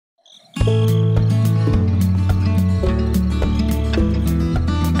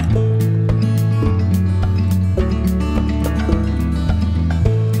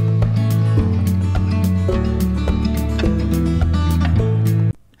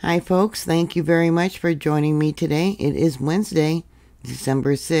Hi folks, thank you very much for joining me today. It is Wednesday,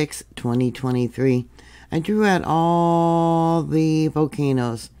 December 6, 2023. I drew out all the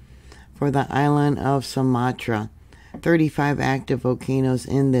volcanoes for the island of Sumatra. 35 active volcanoes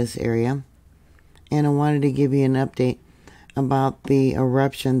in this area. And I wanted to give you an update about the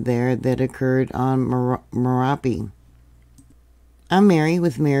eruption there that occurred on Marapi. I'm Mary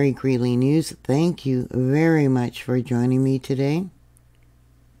with Mary Greeley News. Thank you very much for joining me today.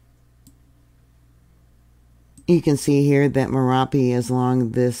 You can see here that Marapi is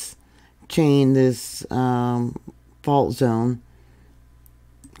along this chain, this fault zone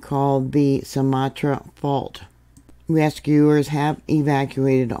called the Sumatra Fault. Rescuers have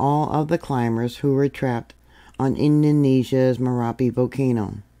evacuated all of the climbers who were trapped on Indonesia's Marapi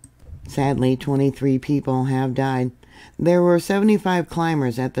Volcano. Sadly, 23 people have died. There were 75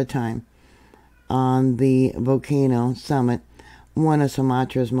 climbers at the time on the volcano summit, one of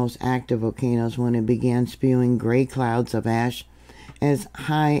Sumatra's most active volcanoes, when it began spewing gray clouds of ash as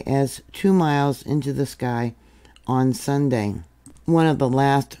high as 2 miles into the sky on Sunday. One of the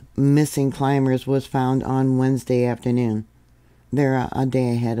last missing climbers was found on Wednesday afternoon. They're a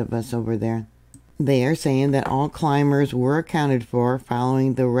day ahead of us over there. They are saying that all climbers were accounted for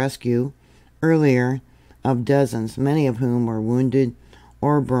following the rescue earlier of dozens, many of whom were wounded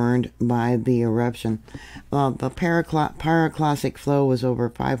or burned by the eruption. The pyroclastic flow was over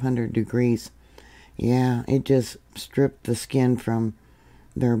 500 degrees. Yeah, it just stripped the skin from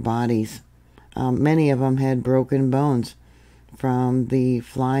their bodies. Many of them had broken bones from the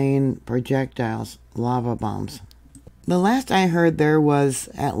flying projectiles, lava bombs. The last I heard, there was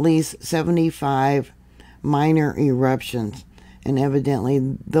at least 75 minor eruptions, and evidently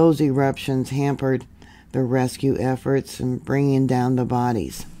those eruptions hampered the rescue efforts and bringing down the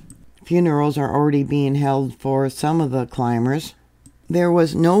bodies. Funerals are already being held for some of the climbers. There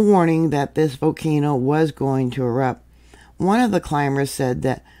was no warning that this volcano was going to erupt. One of the climbers said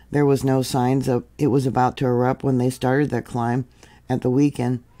that there was no signs of it was about to erupt when they started their climb at the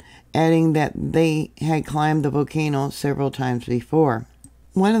weekend, adding that they had climbed the volcano several times before.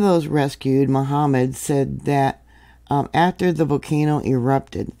 One of those rescued, Muhammad, said that after the volcano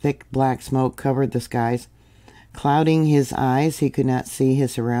erupted, thick black smoke covered the skies, clouding his eyes. He could not see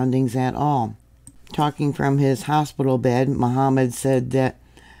his surroundings at all. Talking from his hospital bed, Muhammad said that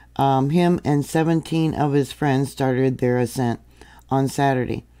him and 17 of his friends started their ascent on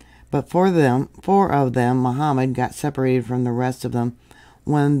Saturday. But four of them, Muhammad, got separated from the rest of them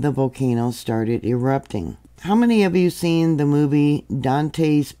when the volcano started erupting. How many of you seen the movie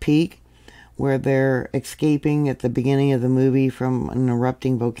Dante's Peak, where they're escaping at the beginning of the movie from an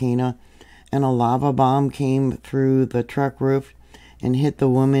erupting volcano, and a lava bomb came through the truck roof and hit the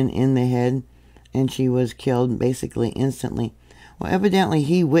woman in the head, and she was killed basically instantly? Well, evidently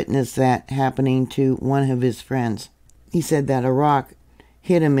he witnessed that happening to one of his friends. He said that a rock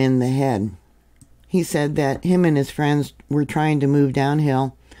hit him in the head. He said that him and his friends were trying to move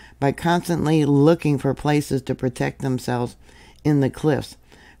downhill by constantly looking for places to protect themselves in the cliffs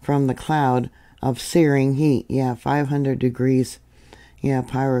from the cloud of searing heat. Yeah, 500 degrees. Yeah,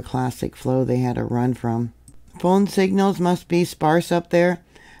 pyroclastic flow they had to run from. Phone signals must be sparse up there.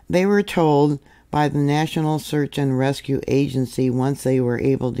 They were told by the National Search and Rescue Agency, once they were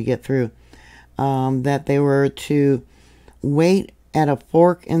able to get through, that they were to wait at a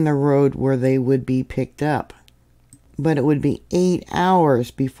fork in the road where they would be picked up. But it would be 8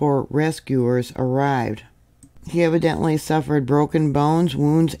 hours before rescuers arrived. He evidently suffered broken bones,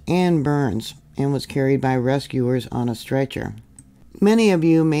 wounds, and burns, and was carried by rescuers on a stretcher. Many of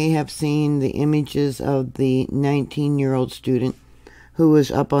you may have seen the images of the 19-year-old student who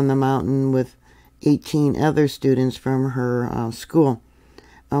was up on the mountain with 18 other students from her school.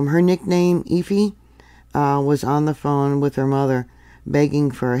 Her nickname, Ify, was on the phone with her mother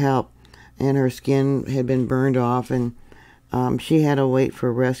begging for help, and her skin had been burned off, and she had to wait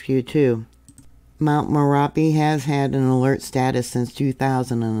for rescue too. Mount Marapi has had an alert status since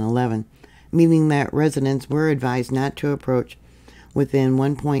 2011, meaning that residents were advised not to approach within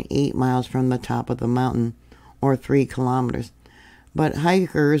 1.8 miles from the top of the mountain, or 3 kilometers. But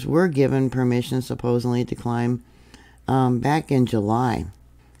hikers were given permission, supposedly, to climb back in July.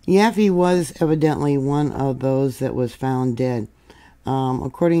 Yafi was evidently one of those that was found dead.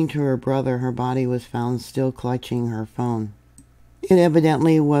 According to her brother, her body was found still clutching her phone. It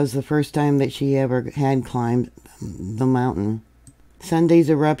evidently was the first time that she ever had climbed the mountain. Sunday's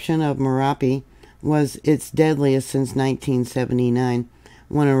eruption of Marapi was its deadliest since 1979,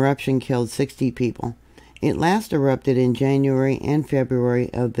 when eruption killed 60 people. It last erupted in January and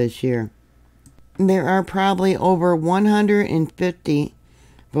February of this year. There are probably over 150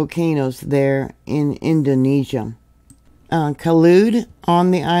 volcanoes there in Indonesia. Kalud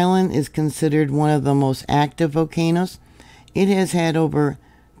on the island is considered one of the most active volcanoes. It has had over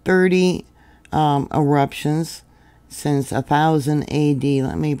 30 eruptions since 1000 AD.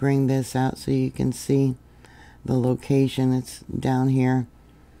 Let me bring this out so you can see the location. It's down here.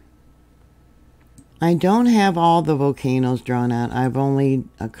 I don't have all the volcanoes drawn out. I've only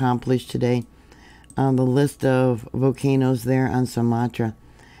accomplished today the list of volcanoes there on Sumatra.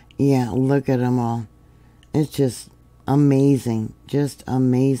 Yeah, look at them all. It's just amazing. Just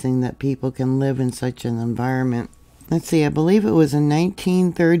amazing that people can live in such an environment. Let's see, I believe it was in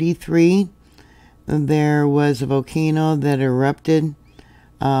 1933. There was a volcano that erupted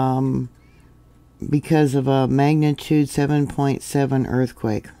because of a magnitude 7.7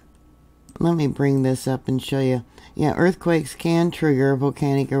 earthquake. Let me bring this up and show you. Yeah, earthquakes can trigger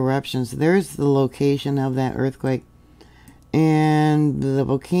volcanic eruptions. There's the location of that earthquake. And the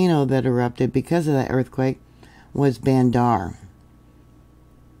volcano that erupted because of that earthquake was Bandar.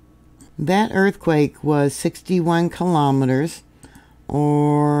 That earthquake was 61 kilometers,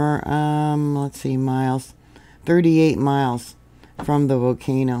 or, let's see, miles, 38 miles from the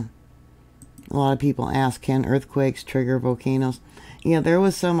volcano. A lot of people ask, can earthquakes trigger volcanoes? Yeah, there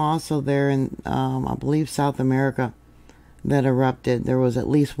was some also there in, I believe, South America that erupted. There was at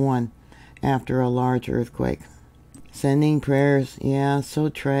least one after a large earthquake. Sending prayers. Yeah, so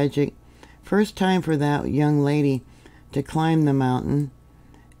tragic. First time for that young lady to climb the mountain,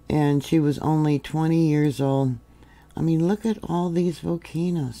 and she was only 20 years old. I mean, look at all these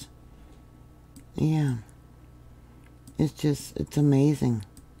volcanoes. Yeah. It's amazing.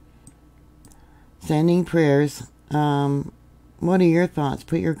 Sending prayers. What are your thoughts?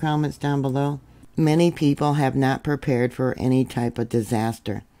 Put your comments down below. Many people have not prepared for any type of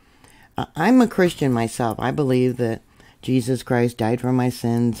disaster. I'm a Christian myself. I believe that Jesus Christ died for my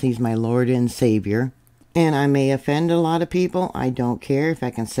sins. He's my Lord and Savior. And I may offend a lot of people. I don't care. If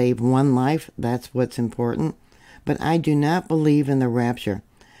I can save one life, that's what's important. But I do not believe in the rapture.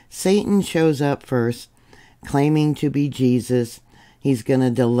 Satan shows up first, claiming to be Jesus. He's going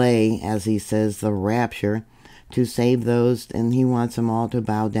to delay, as he says, the rapture to save those, and he wants them all to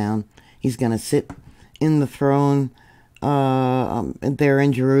bow down. He's going to sit in the throne there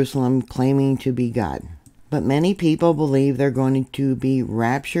in Jerusalem, claiming to be God. But many people believe they're going to be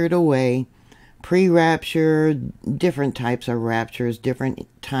raptured away, pre-rapture, different types of raptures, different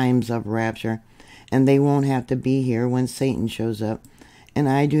times of rapture, and they won't have to be here when Satan shows up. And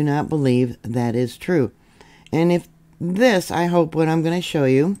I do not believe that is true. And if this, I hope what I'm going to show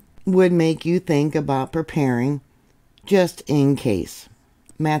you, would make you think about preparing just in case.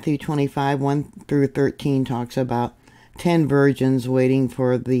 Matthew 25, 1 through 13 talks about 10 virgins waiting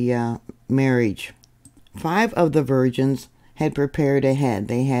for the marriage. 5 of the virgins had prepared ahead.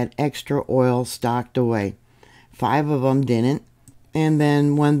 They had extra oil stocked away. 5 of them didn't. And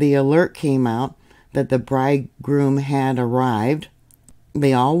then when the alert came out that the bridegroom had arrived,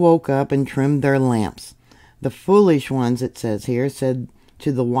 they all woke up and trimmed their lamps. The foolish ones, it says here, said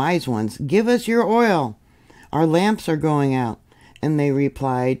to the wise ones, "Give us your oil. Our lamps are going out." And they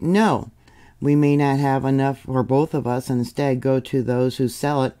replied, "No, we may not have enough for both of us. Instead, go to those who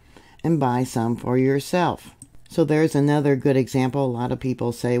sell it and buy some for yourself." So there's another good example. A lot of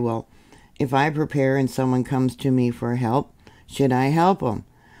people say, well, if I prepare and someone comes to me for help, should I help them?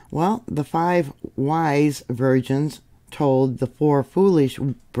 Well, the 5 wise virgins told the 4 foolish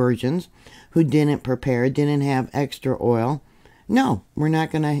virgins who didn't prepare, didn't have extra oil, "No, we're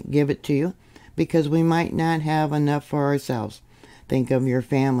not going to give it to you because we might not have enough for ourselves." Think of your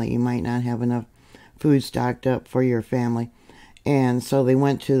family. You might not have enough food stocked up for your family. And so they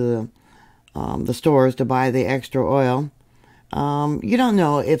went to the stores to buy the extra oil. You don't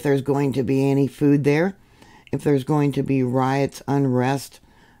know if there's going to be any food there, if there's going to be riots, unrest,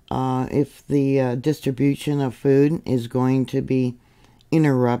 if the distribution of food is going to be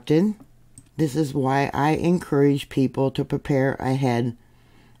interrupted. This is why I encourage people to prepare ahead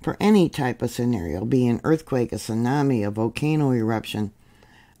for any type of scenario, be an earthquake, a tsunami, a volcano eruption,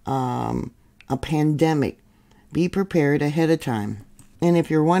 a pandemic. Be prepared ahead of time. And if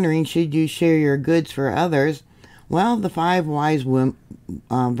you're wondering, should you share your goods for others? Well, the 5 wise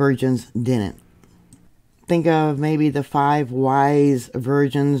virgins didn't. Think of maybe the 5 wise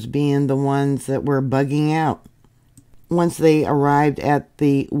virgins being the ones that were bugging out. Once they arrived at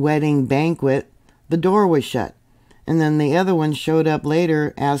the wedding banquet, the door was shut. And then the other one showed up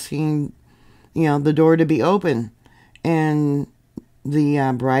later asking, the door to be open. And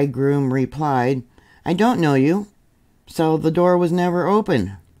the bridegroom replied, "I don't know you." So the door was never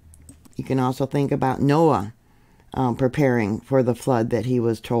opened. You can also think about Noah. preparing for the flood that he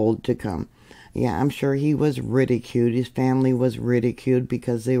was told to come. Yeah, I'm sure he was ridiculed. His family was ridiculed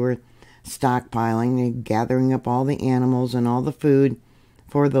because they were stockpiling and gathering up all the animals and all the food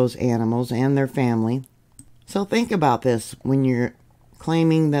for those animals and their family. So think about this when you're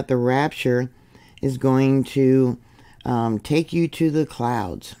claiming that the rapture is going to take you to the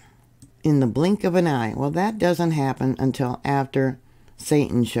clouds in the blink of an eye. Well, that doesn't happen until after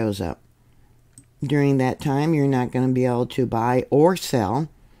Satan shows up. During that time, you're not going to be able to buy or sell.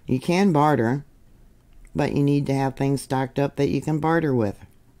 You can barter, but you need to have things stocked up that you can barter with.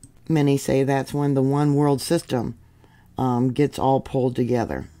 Many say that's when the one world system gets all pulled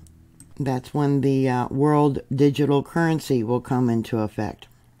together. That's when the world digital currency will come into effect.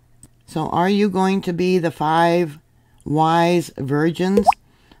 So are you going to be the 5 wise virgins,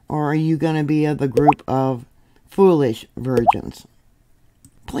 or are you going to be of the group of foolish virgins?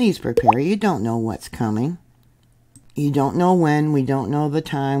 Please prepare. You don't know what's coming. You don't know when. We don't know the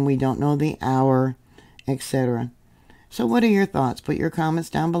time. We don't know the hour, etc. So what are your thoughts? Put your comments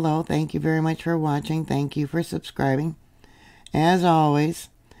down below. Thank you very much for watching. Thank you for subscribing. As always,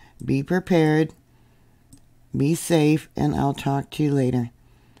 be prepared, be safe, and I'll talk to you later.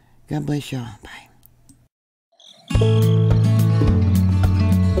 God bless y'all. Bye.